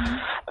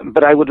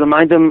 But I would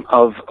remind them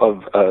of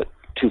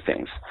two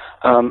things.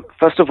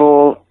 First of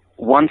all,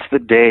 once the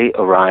day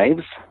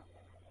arrives,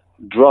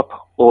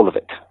 drop all of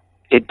it.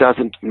 It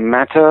doesn't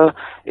matter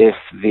if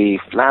the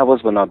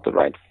flowers were not the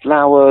right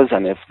flowers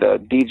and if the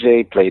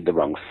DJ played the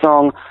wrong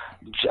song.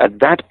 At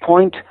that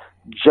point,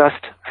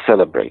 just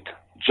celebrate.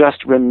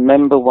 Just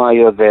remember why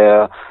you're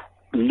there.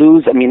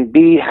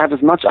 have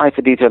as much eye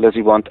for detail as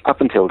you want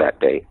up until that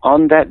day.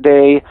 On that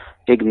day,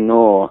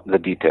 ignore the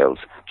details.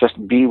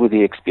 Just be with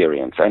the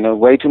experience. I know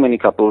way too many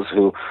couples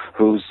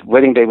whose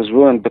wedding day was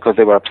ruined because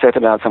they were upset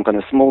about some kind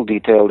of small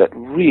detail that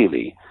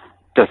really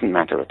doesn't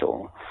matter at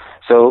all.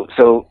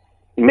 So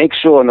make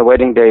sure on the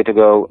wedding day to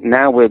go,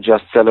 now we're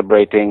just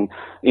celebrating,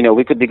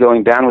 we could be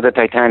going down with the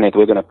Titanic,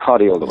 we're going to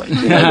party all the way.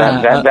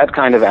 That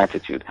kind of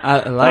attitude.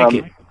 I like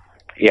it.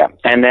 Yeah.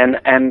 And then,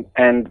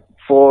 and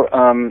for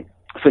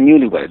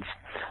newlyweds,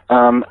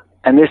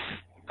 and this,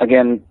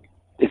 again,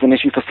 is an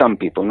issue for some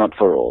people, not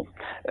for all.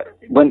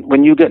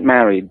 When you get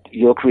married,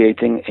 you're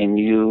creating a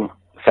new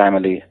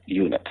family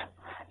unit.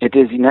 It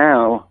is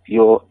now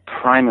your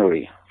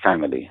primary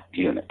family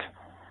unit.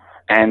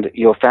 And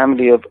your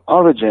family of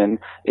origin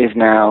is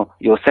now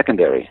your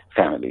secondary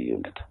family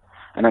unit.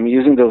 And I'm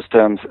using those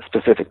terms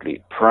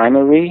specifically,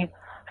 primary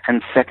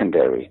and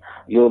secondary.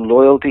 Your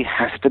loyalty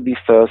has to be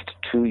first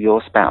to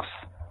your spouse.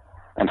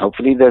 And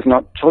hopefully there's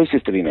not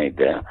choices to be made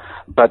there.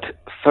 But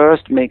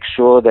first make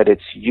sure that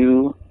it's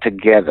you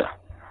together,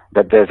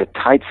 that there's a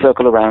tight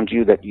circle around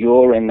you, that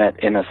you're in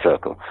that inner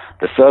circle.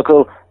 The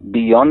circle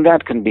beyond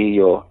that can be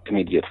your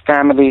immediate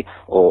family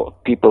or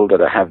people that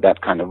have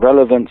that kind of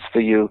relevance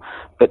for you.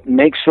 But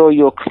make sure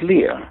you're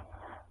clear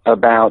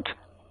about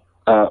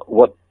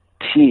what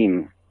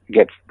team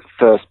gets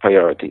first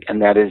priority,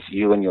 and that is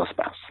you and your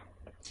spouse.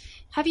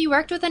 Have you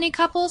worked with any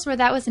couples where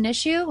that was an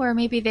issue, where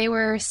maybe they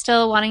were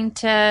still wanting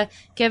to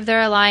give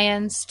their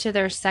alliance to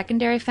their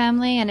secondary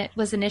family and it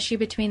was an issue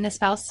between the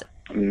spouse?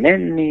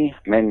 Many.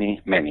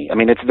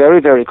 It's very,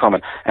 very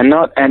common.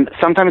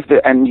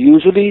 And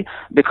usually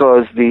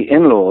because the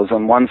in-laws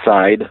on one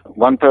side,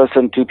 one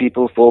person, two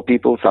people, four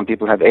people, some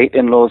people have 8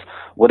 in-laws,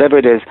 whatever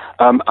it is,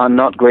 are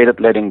not great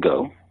at letting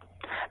go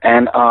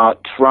and are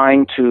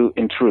trying to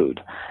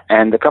intrude.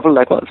 And the couple are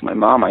like, well, it's my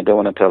mom, I don't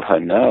want to tell her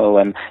no.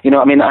 And,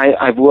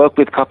 I've worked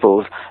with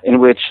couples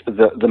in which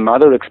the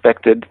mother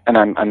expected, and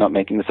I'm not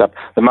making this up,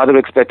 the mother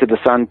expected the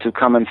son to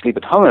come and sleep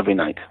at home every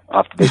night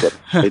after they got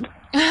married.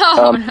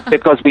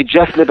 Because we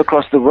just live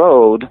across the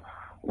road,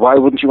 why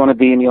wouldn't you want to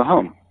be in your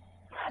home?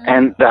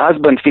 And the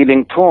husband,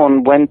 feeling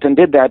torn, went and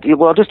did that.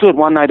 Well, I'll just do it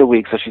one night a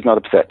week so she's not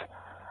upset.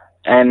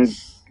 And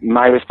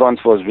my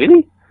response was,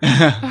 really?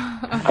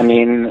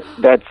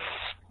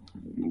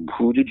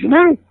 Who did you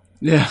marry?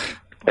 Yeah.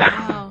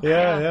 Wow.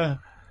 Yeah.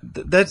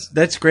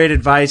 That's great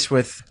advice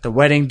with the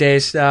wedding day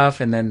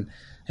stuff and then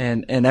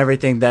and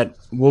everything that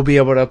we'll be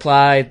able to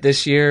apply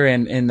this year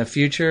and in the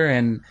future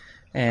and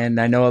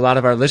I know a lot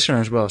of our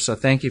listeners will. So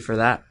thank you for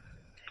that.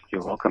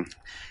 You're welcome.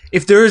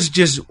 If there's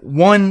just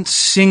one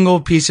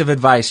single piece of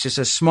advice, just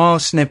a small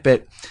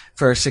snippet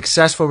for a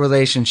successful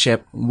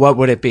relationship, what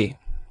would it be?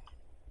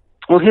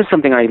 Well, here's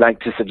something I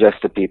like to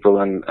suggest to people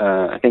and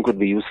I think would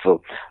be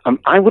useful.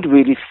 I would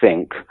really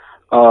think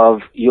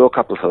of your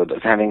couplehood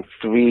as having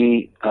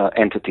 3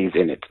 entities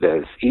in it.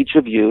 There's each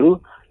of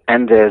you,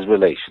 and there's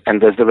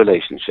the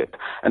relationship.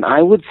 And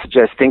I would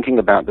suggest thinking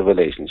about the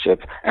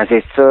relationship as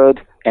a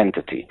third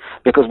entity,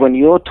 because when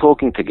you're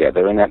talking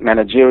together in that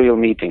managerial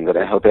meeting that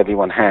I hope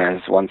everyone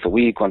has once a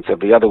week, once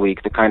every other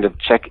week, to kind of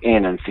check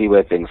in and see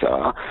where things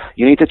are,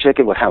 you need to check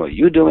in with how are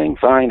you doing?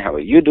 Fine. How are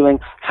you doing?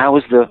 How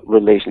is the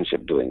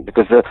relationship doing?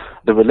 Because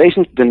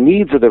the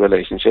needs of the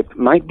relationship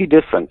might be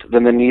different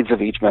than the needs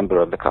of each member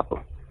of the couple.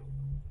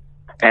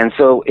 And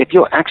so if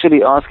you're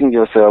actually asking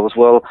yourselves,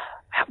 well,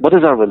 what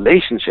does our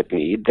relationship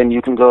need? Then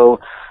you can go,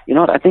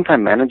 I think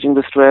I'm managing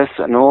the stress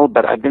and all,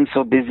 but I've been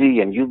so busy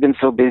and you've been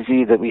so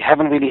busy that we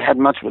haven't really had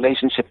much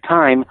relationship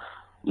time.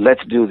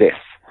 Let's do this.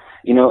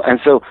 And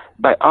so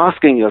by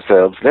asking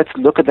yourselves, let's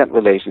look at that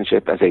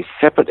relationship as a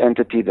separate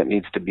entity that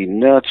needs to be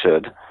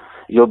nurtured.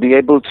 You'll be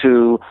able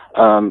to,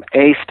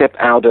 step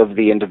out of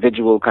the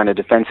individual kind of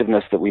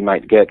defensiveness that we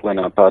might get when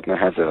our partner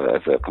has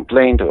a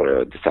complaint or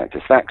a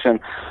dissatisfaction.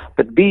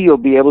 But B, you'll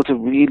be able to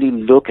really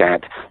look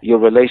at your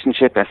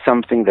relationship as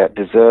something that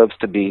deserves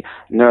to be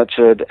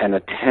nurtured and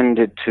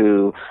attended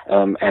to,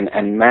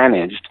 and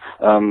managed.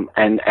 And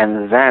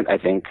that, I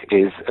think,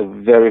 is a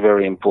very,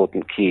 very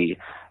important key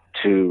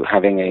to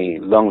having a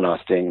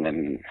long-lasting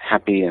and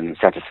happy and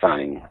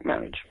satisfying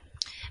marriage.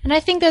 And I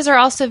think those are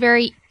also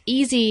very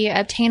easy,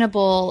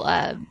 obtainable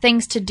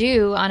things to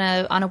do on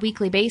a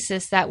weekly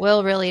basis that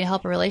will really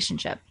help a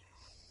relationship.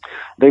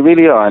 They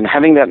really are, and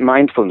having that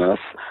mindfulness,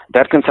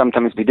 that can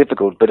sometimes be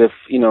difficult. But if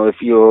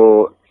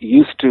you're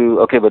used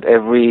to, but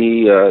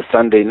every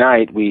Sunday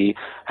night we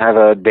have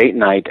a date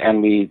night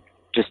and we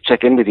just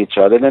check in with each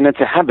other, then it's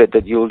a habit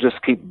that you'll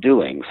just keep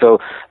doing. So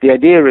the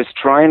idea is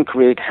try and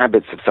create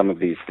habits of some of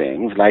these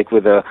things, like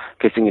with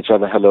kissing each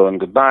other hello and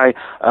goodbye.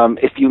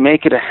 If you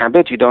make it a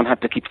habit, you don't have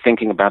to keep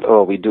thinking about,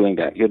 are we doing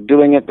that? You're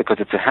doing it because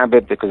it's a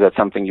habit, because that's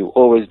something you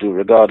always do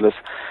regardless.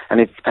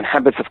 And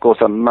habits, of course,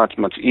 are much,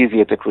 much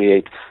easier to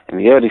create in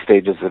the early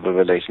stages of a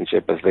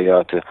relationship as they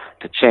are to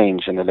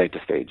change in the later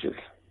stages.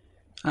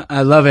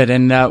 I love it.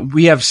 And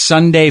we have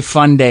Sunday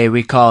Fun Day,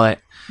 we call it.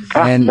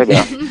 And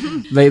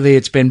lately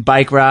it's been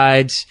bike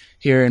rides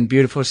here in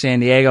beautiful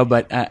San Diego,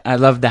 but I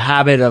love the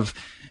habit of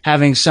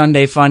having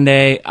Sunday Fun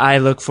Day. I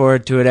look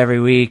forward to it every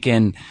week,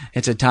 and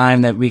it's a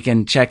time that we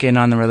can check in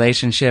on the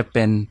relationship,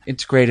 and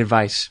it's great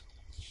advice.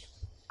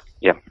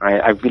 Yeah,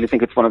 I really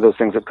think it's one of those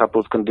things that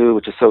couples can do,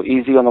 which is so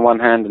easy on the one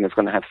hand, and it's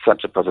going to have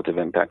such a positive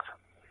impact.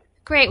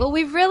 Great. Well,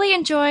 we've really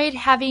enjoyed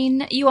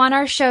having you on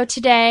our show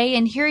today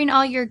and hearing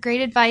all your great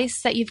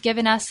advice that you've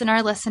given us and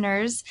our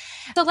listeners.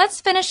 So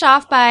let's finish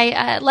off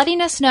by letting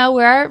us know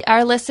where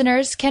our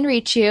listeners can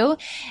reach you,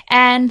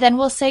 and then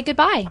we'll say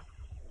goodbye.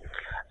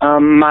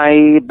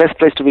 My best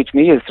place to reach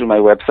me is through my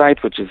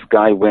website, which is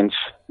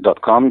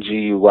guywinch.com,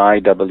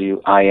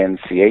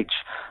 GUYWINCH.com.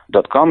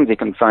 You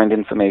can find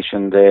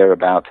information there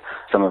about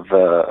some of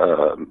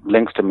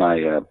links to my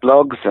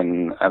blogs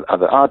and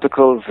other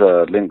articles,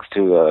 links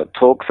to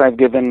talks I've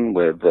given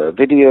with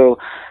video,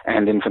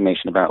 and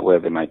information about where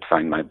they might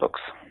find my books.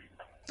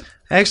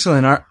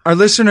 Excellent. Our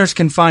listeners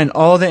can find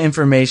all the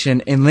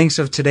information and links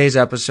of today's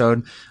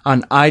episode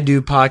on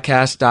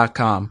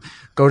idopodcast.com.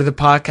 Go to the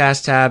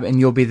podcast tab and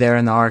you'll be there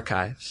in the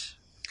archives.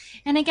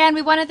 And again,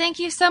 we want to thank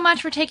you so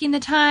much for taking the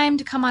time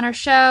to come on our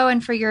show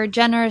and for your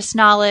generous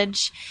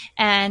knowledge.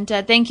 And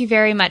thank you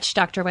very much,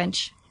 Dr.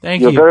 Winch.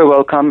 Thank you. You're very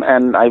welcome,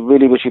 and I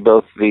really wish you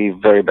both the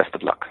very best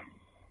of luck.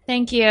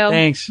 Thank you.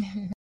 Thanks.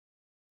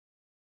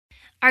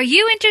 Are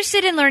you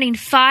interested in learning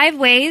 5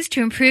 ways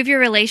to improve your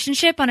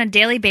relationship on a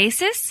daily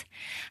basis?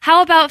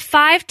 How about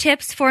 5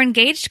 tips for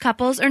engaged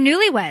couples or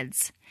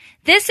newlyweds?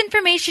 This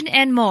information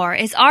and more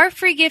is our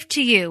free gift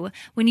to you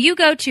when you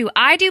go to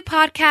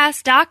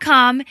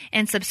idopodcast.com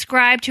and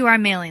subscribe to our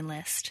mailing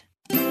list.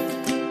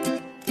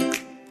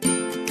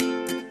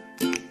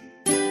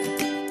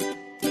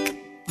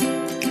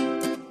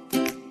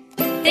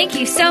 Thank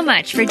you so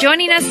much for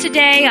joining us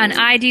today on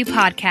I Do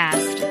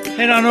Podcast.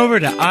 Head on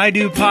over to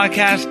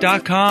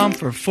idopodcast.com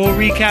for full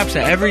recaps of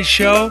every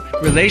show,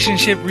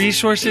 relationship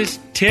resources,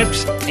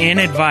 tips, and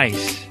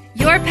advice.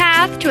 Your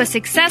path to a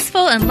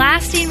successful and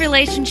lasting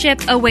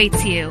relationship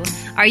awaits you.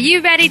 Are you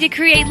ready to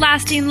create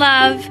lasting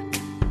love?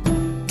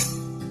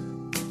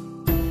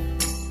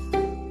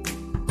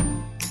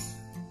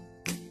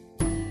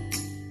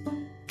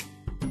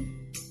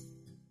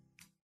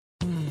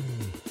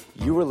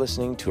 You were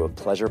listening to a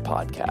Pleasure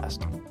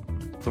Podcast.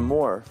 For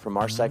more from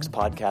our Sex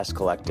Podcast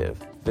Collective,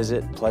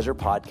 visit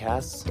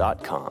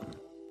pleasurepodcasts.com.